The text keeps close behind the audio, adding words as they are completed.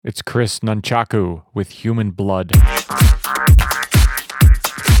It's Chris Nunchaku with Human Blood.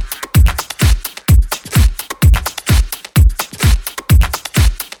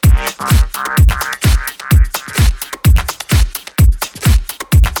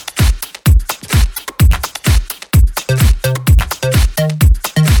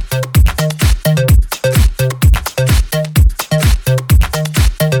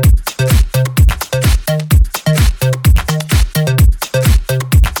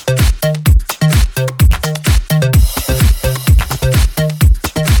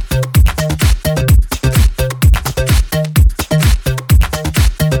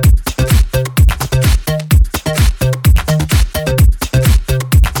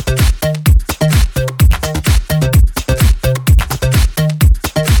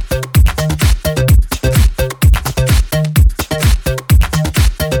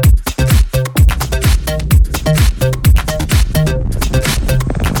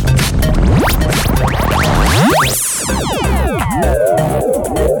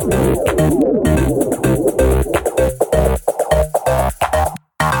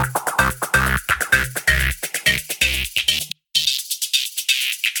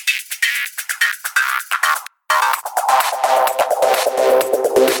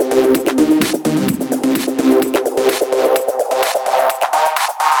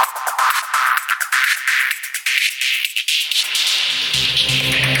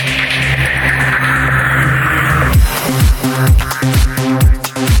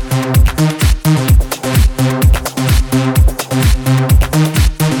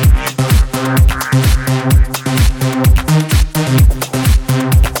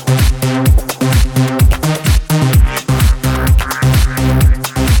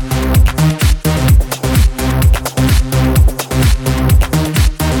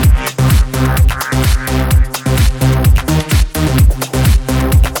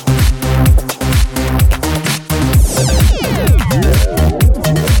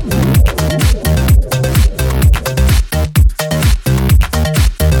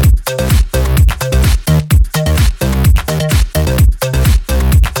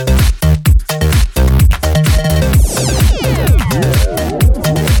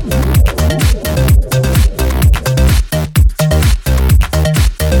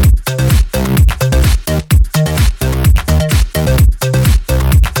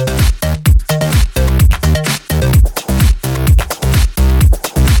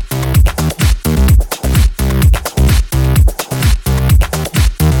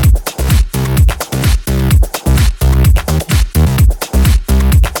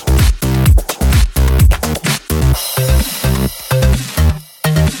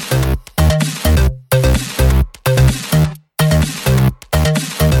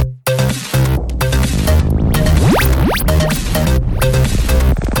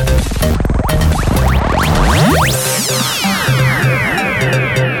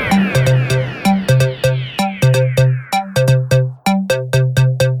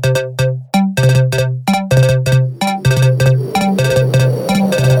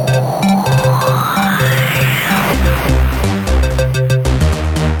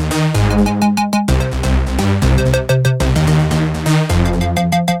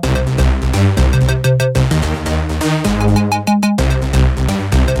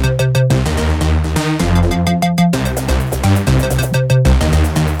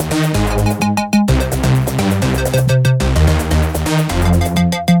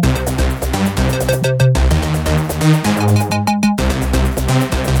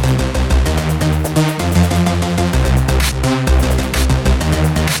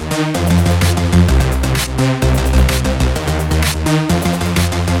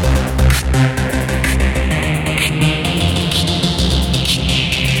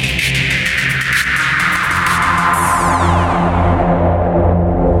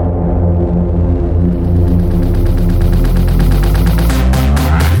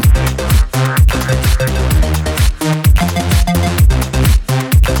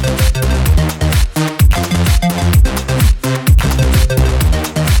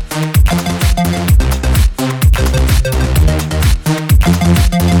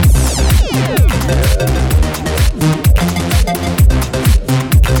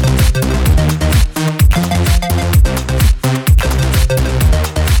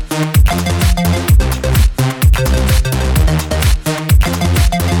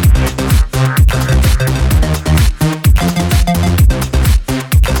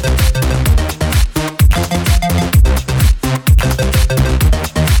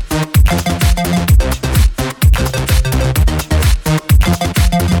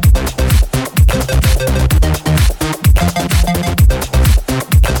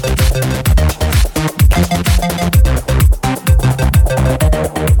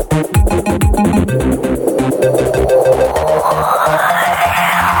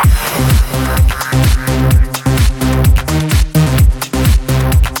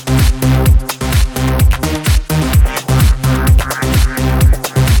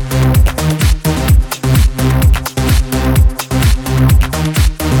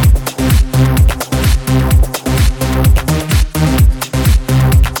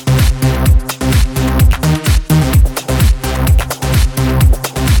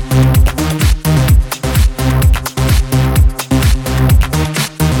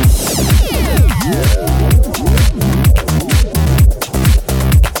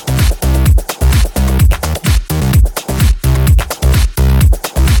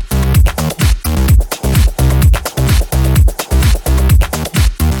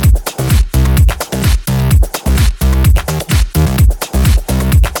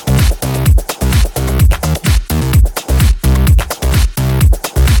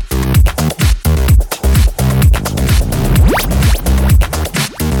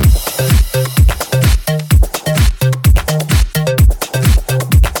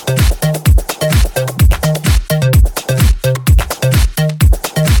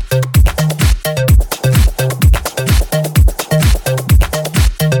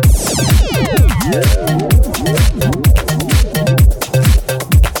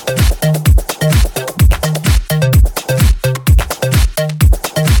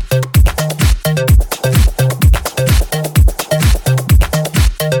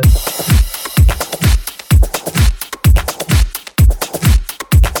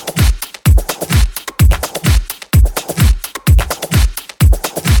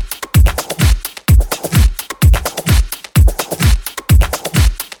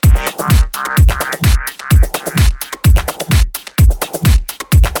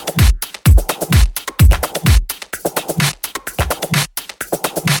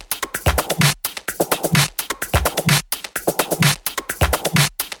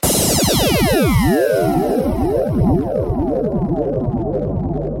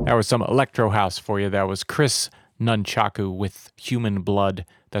 That was some electro house for you. That was Chris Nunchaku with Human Blood.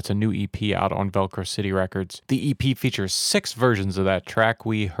 That's a new EP out on Velcro City Records. The EP features 6 versions of that track.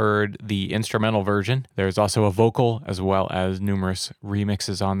 We heard the instrumental version. There's also a vocal as well as numerous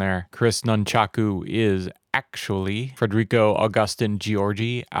remixes on there. Chris Nunchaku is actually Federico Augustin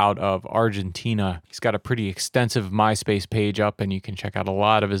Giorgi out of Argentina. He's got a pretty extensive MySpace page up and you can check out a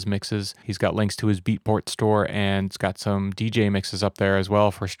lot of his mixes. He's got links to his Beatport store and it's got some DJ mixes up there as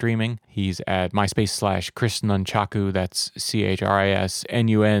well for streaming. He's at MySpace/Chris Nunchaku. That's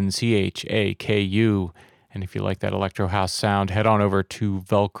ChrisNunchaku. And if you like that electro house sound, head on over to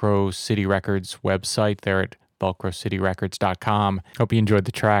Velcro City Records website. They're at velcrocityrecords.com. Hope you enjoyed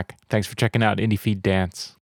the track. Thanks for checking out IndieFeed Dance.